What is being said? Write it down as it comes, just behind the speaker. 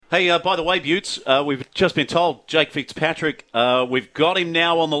Hey, by the way, Butts, we've just been told Jake Fitzpatrick, we've got him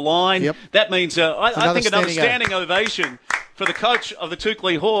now on the line. Yep. That means, I think, another standing ovation for the coach of the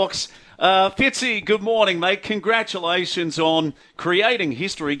Toukley Hawks. Fitzy, good morning, mate. Congratulations on creating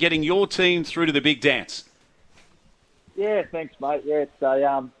history, getting your team through to the big dance. Yeah, thanks, mate. Yeah, it's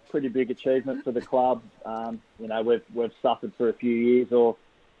a pretty big achievement for the club. We've suffered for a few years, or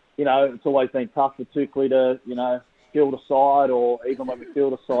it's always been tough for Toukley to field a side, or even when we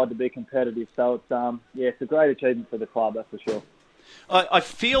field a side, to be competitive. So it's a great achievement for the club, that's for sure. I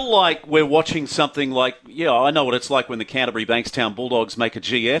feel like we're watching something like, I know what it's like when the Canterbury Bankstown Bulldogs make a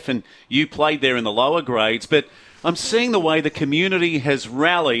GF, and you played there in the lower grades, but I'm seeing the way the community has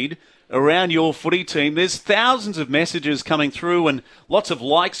rallied around your footy team. There's thousands of messages coming through and lots of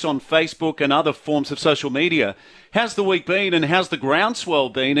likes on Facebook and other forms of social media. How's the week been, and how's the groundswell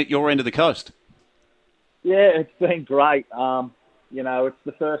been at your end of the coast? Yeah, it's been great. It's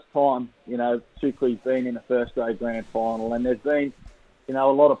the first time, Toukley's been in a first grade grand final, and there's been, a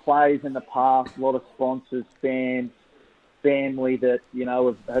lot of players in the past, a lot of sponsors, fans, family that,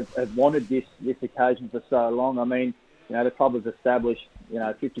 have wanted this occasion for so long. I mean, the club was established,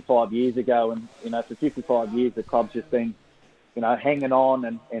 55 years ago, and, for 55 years the club's just been, hanging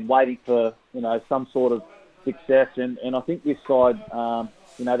on and waiting for, some sort of success. And I think this side,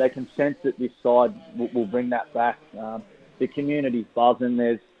 they can sense that this side will bring that back. The community's buzzing.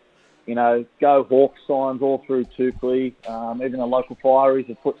 There's, Go Hawks signs all through Toukley. Even the local fireys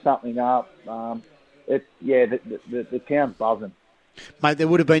have put something up. The town's buzzing. Mate, there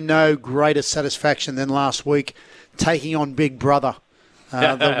would have been no greater satisfaction than last week taking on Big Brother, the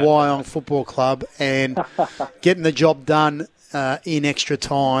Wyong Football Club, and getting the job done in extra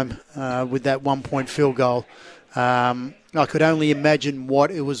time with that 1-point field goal. I could only imagine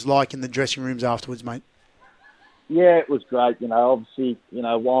what it was like in the dressing rooms afterwards, mate. Yeah, it was great. Obviously,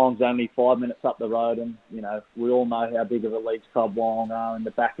 Wyong's only 5 minutes up the road, and, we all know how big of a league club Wyong are and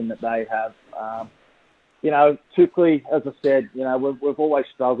the backing that they have. Toukley, as I said, we've always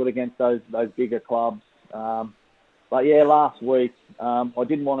struggled against those bigger clubs. But yeah, last week, I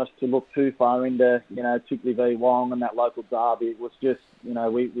didn't want us to look too far into, Toukley v Wyong and that local derby. It was just,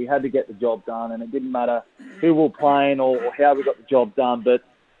 we had to get the job done, and it didn't matter who we were playing or how we got the job done. But,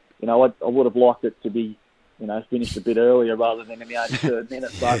 I would have liked it to be, finished a bit earlier rather than in the 83rd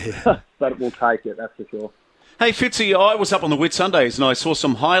minute. But we'll take it, that's for sure. Hey, Fitzy, I was up on the Whitsundays and I saw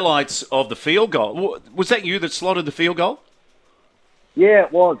some highlights of the field goal. Was that you that slotted the field goal? Yeah,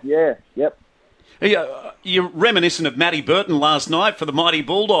 it was, yeah. Yep. You're reminiscent of Matty Burton last night for the Mighty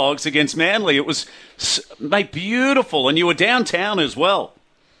Bulldogs against Manly. It was, mate, beautiful, and you were downtown as well.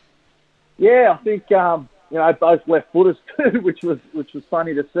 Yeah, I think both left footers too, which was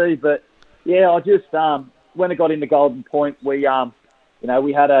funny to see. But yeah, I just when it got into Golden Point, we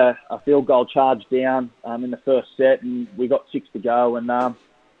had a field goal charge down in the first set, and we got 6 to go. And I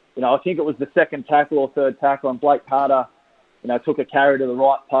think it was the second tackle or third tackle, and Blake Carter took a carry to the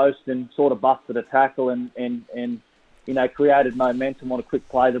right post and sort of busted a tackle and created momentum on a quick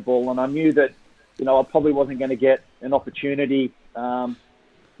play the ball. And I knew that, I probably wasn't going to get an opportunity,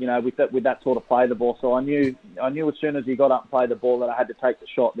 with that sort of play the ball. So I knew as soon as he got up and played the ball that I had to take the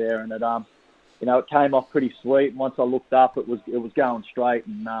shot there. And it came off pretty sweet. And once I looked up, it was going straight.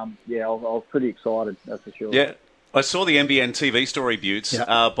 And I was pretty excited, that's for sure. Yeah. I saw the NBN TV story, Butts,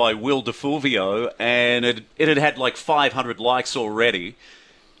 by Will DeFulvio, and it had like 500 likes already.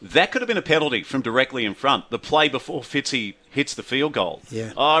 That could have been a penalty from directly in front. The play before Fitzy hits the field goal.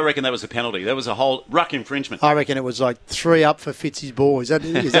 Yeah. I reckon that was a penalty. That was a whole ruck infringement. I reckon it was like 3 up for Fitzy's ball. Is that how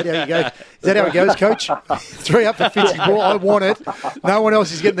you go? Is that how it goes, Coach? 3 up for Fitzy's ball. I want it. No one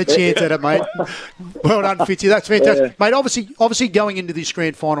else is getting the chance at it, mate. Well done, Fitzy. That's fantastic. Yeah. Mate, obviously going into this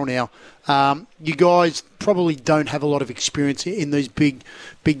grand final now, you guys probably don't have a lot of experience in these big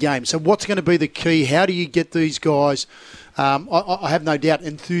games. So what's going to be the key? How do you get these guys, I have no doubt,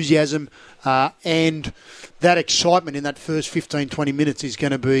 enthusiasm and that excitement in that first 15, 20 minutes is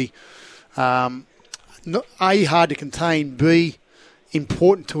going to be A, hard to contain, B,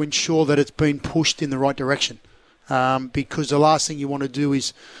 important to ensure that it's been pushed in the right direction. Because the last thing you want to do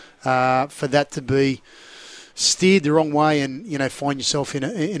is for that to be steered the wrong way and, find yourself in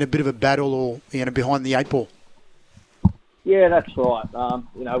a bit of a battle or, behind the 8 ball. Yeah, that's right.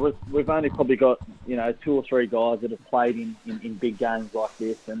 We've only probably got, 2 or 3 guys that have played in big games like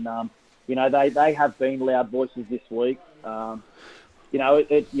this. And, they have been loud voices this week. You're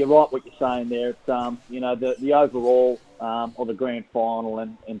right what you're saying there. It's, the overall or the grand final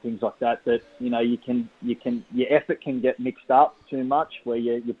and things like that, your effort can get mixed up too much, where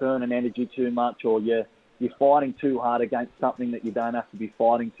you're burning energy too much, or you're you're fighting too hard against something that you don't have to be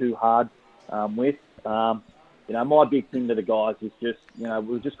fighting too hard with. My big thing to the guys is just,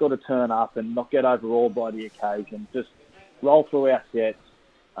 we've just got to turn up and not get overawed by the occasion. Just roll through our sets,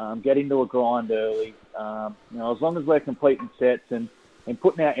 get into a grind early. As long as we're completing sets and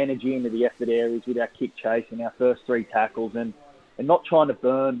putting our energy into the effort areas with our kick chase and our first 3 tackles and not trying to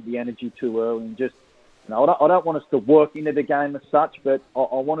burn the energy too early and just, I don't want us to work into the game as such, but I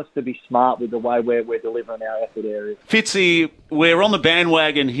want us to be smart with the way we're delivering our effort areas. Fitzy, we're on the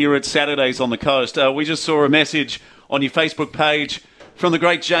bandwagon here at Saturdays on the Coast. We just saw a message on your Facebook page from the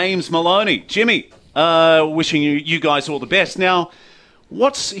great James Maloney. Jimmy, wishing you guys all the best. Now,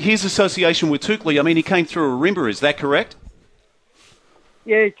 what's his association with Tukley? I mean, he came through a Rimba, is that correct?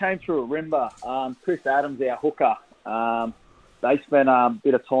 Yeah, he came through a Rimba. Chris Adams, our hooker, they spent a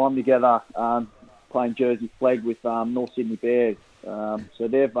bit of time together playing Jersey flag with North Sydney Bears. So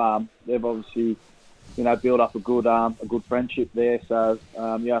they've obviously, built up a good friendship there. So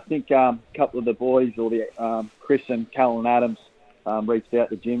I think a couple of the boys, or the Chris and Callan Adams, reached out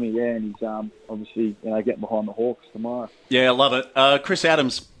to Jimmy, and he's obviously getting behind the Hawks tomorrow. Yeah, I love it. Chris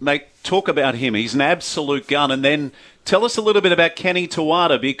Adams, mate, talk about him. He's an absolute gun. And then tell us a little bit about Kenny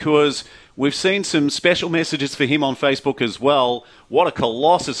Tawada, because we've seen some special messages for him on Facebook as well. What a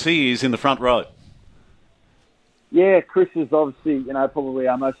colossus he is in the front row. Yeah, Chris is obviously, probably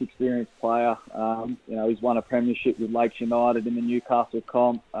our most experienced player. He's won a premiership with Lakes United in the Newcastle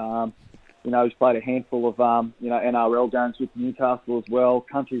comp. He's played a handful of, NRL games with Newcastle as well.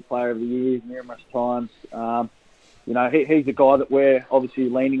 Country Player of the Year numerous times. He's a guy that we're obviously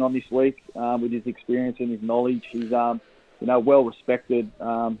leaning on this week with his experience and his knowledge. He's, well respected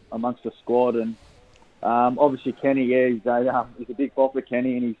amongst the squad. And obviously Kenny, he's a big bopper,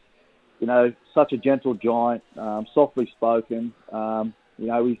 Kenny, and he's, such a gentle giant, softly spoken.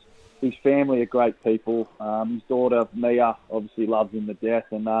 His family are great people. His daughter, Mia, obviously loves him to death.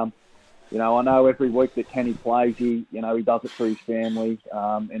 And, I know every week that Kenny plays, he does it for his family.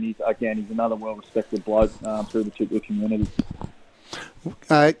 And he's another well-respected bloke through the Tukley community.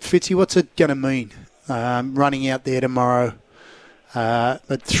 Fitzy, what's it going to mean running out there tomorrow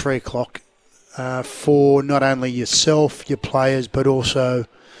at 3 o'clock for not only yourself, your players, but also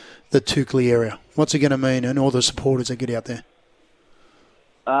the Tukley area? What's it going to mean, and all the supporters that get out there?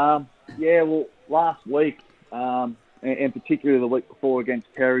 Last week, and particularly the week before against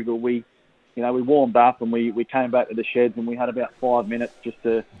Terrigal, we warmed up and we came back to the sheds and we had about 5 minutes just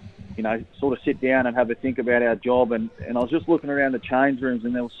to, sort of sit down and have a think about our job. And I was just looking around the change rooms,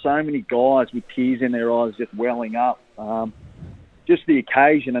 and there were so many guys with tears in their eyes just welling up. Just the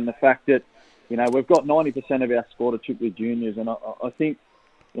occasion and the fact that, we've got 90% of our squad are Tukley juniors, and I think,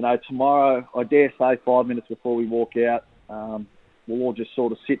 tomorrow, I dare say 5 minutes before we walk out, we'll all just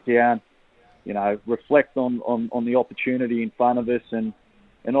sort of sit down, reflect on the opportunity in front of us. And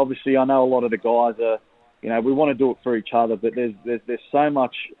obviously I know a lot of the guys are, we want to do it for each other, but there's so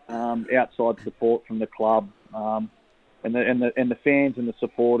much outside support from the club and the fans and the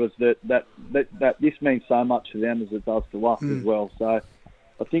supporters that this means so much to them as it does to us as well. So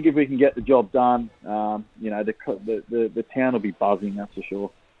I think if we can get the job done, the town will be buzzing, that's for sure.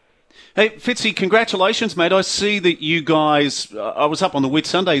 Hey, Fitzy, congratulations, mate. I see that you guys, I was up on the Whit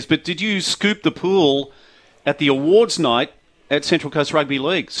Sundays, but did you scoop the pool at the awards night at Central Coast Rugby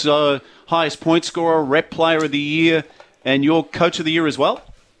League? So, highest point scorer, rep player of the year, and your coach of the year as well?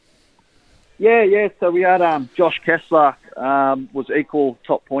 Yeah. So we had Josh Kessler was equal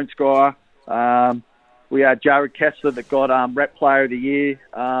top point scorer. We had Jared Kessler that got rep player of the year.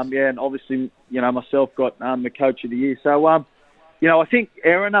 And obviously, myself got the coach of the year. So, I think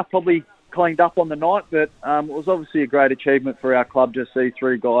Aaron probably cleaned up on the night, but it was obviously a great achievement for our club to see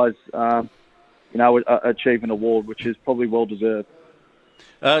 3 guys, achieve an award, which is probably well deserved.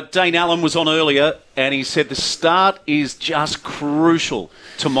 Dane Allen was on earlier, and he said the start is just crucial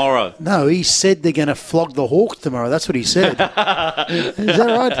tomorrow. No, he said they're going to flog the Hawks tomorrow. That's what he said. Is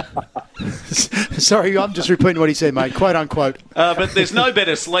that right? Sorry, I'm just repeating what he said, mate, quote unquote. But there's no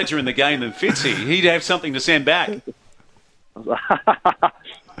better sledger in the game than Fitzy. He'd have something to send back.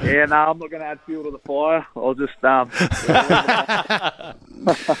 Yeah, no, I'm not going to add fuel to the fire. I'll just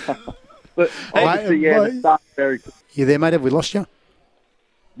but obviously, the start's very good. You there, mate? Have we lost you?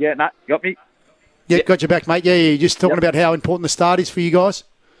 Yeah, no, got me. Yeah, got you back, mate. Yeah, you're just talking about how important the start is for you guys.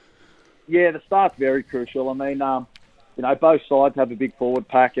 Yeah, the start's very crucial. I mean, both sides have a big forward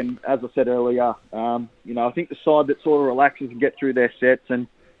pack, and as I said earlier, I think the side that sort of relaxes and get through their sets and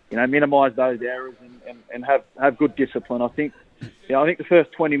minimise those errors and have good discipline. I think the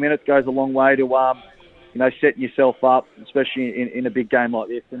first 20 minutes goes a long way to setting yourself up, especially in a big game like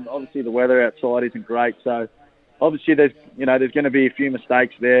this. And obviously the weather outside isn't great, so obviously there's going to be a few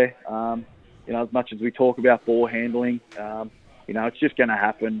mistakes there. As much as we talk about ball handling, it's just going to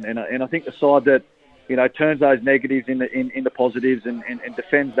happen. And I think the side that turns those negatives into positives and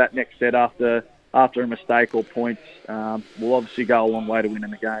defends that next set after a mistake or points will obviously go a long way to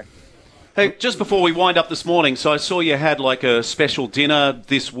winning the game. Hey, just before we wind up this morning, so I saw you had like a special dinner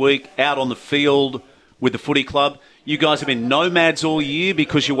this week out on the field with the footy club. You guys have been nomads all year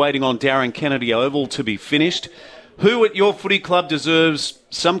because you're waiting on Darren Kennedy Oval to be finished. Who at your footy club deserves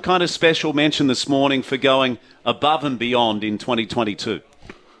some kind of special mention this morning for going above and beyond in 2022?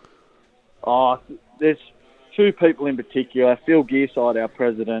 Oh, there's two people in particular. Phil Gearside, our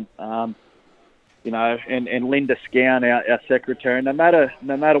president, and Linda Scown, our secretary. No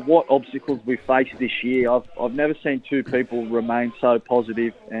matter what obstacles we face this year, I've never seen two people remain so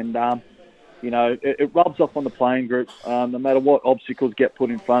positive. And it rubs off on the playing group. No matter what obstacles get put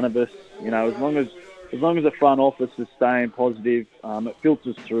in front of us, as long as the front office is staying positive, it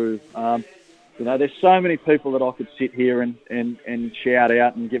filters through. There's so many people that I could sit here and shout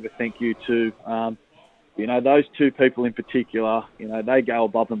out and give a thank you to. Those two people in particular, they go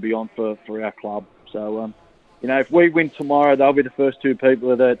above and beyond for our club. So, if we win tomorrow, they'll be the first two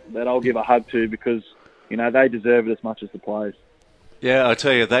people that I'll give a hug to because, they deserve it as much as the players. Yeah, I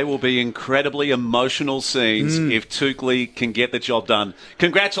tell you, they will be incredibly emotional scenes if Tukely can get the job done.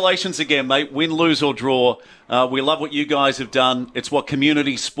 Congratulations again, mate. Win, lose or draw. We love what you guys have done. It's what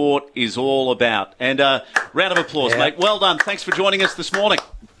community sport is all about. And round of applause, mate. Well done. Thanks for joining us this morning.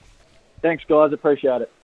 Thanks, guys. Appreciate it.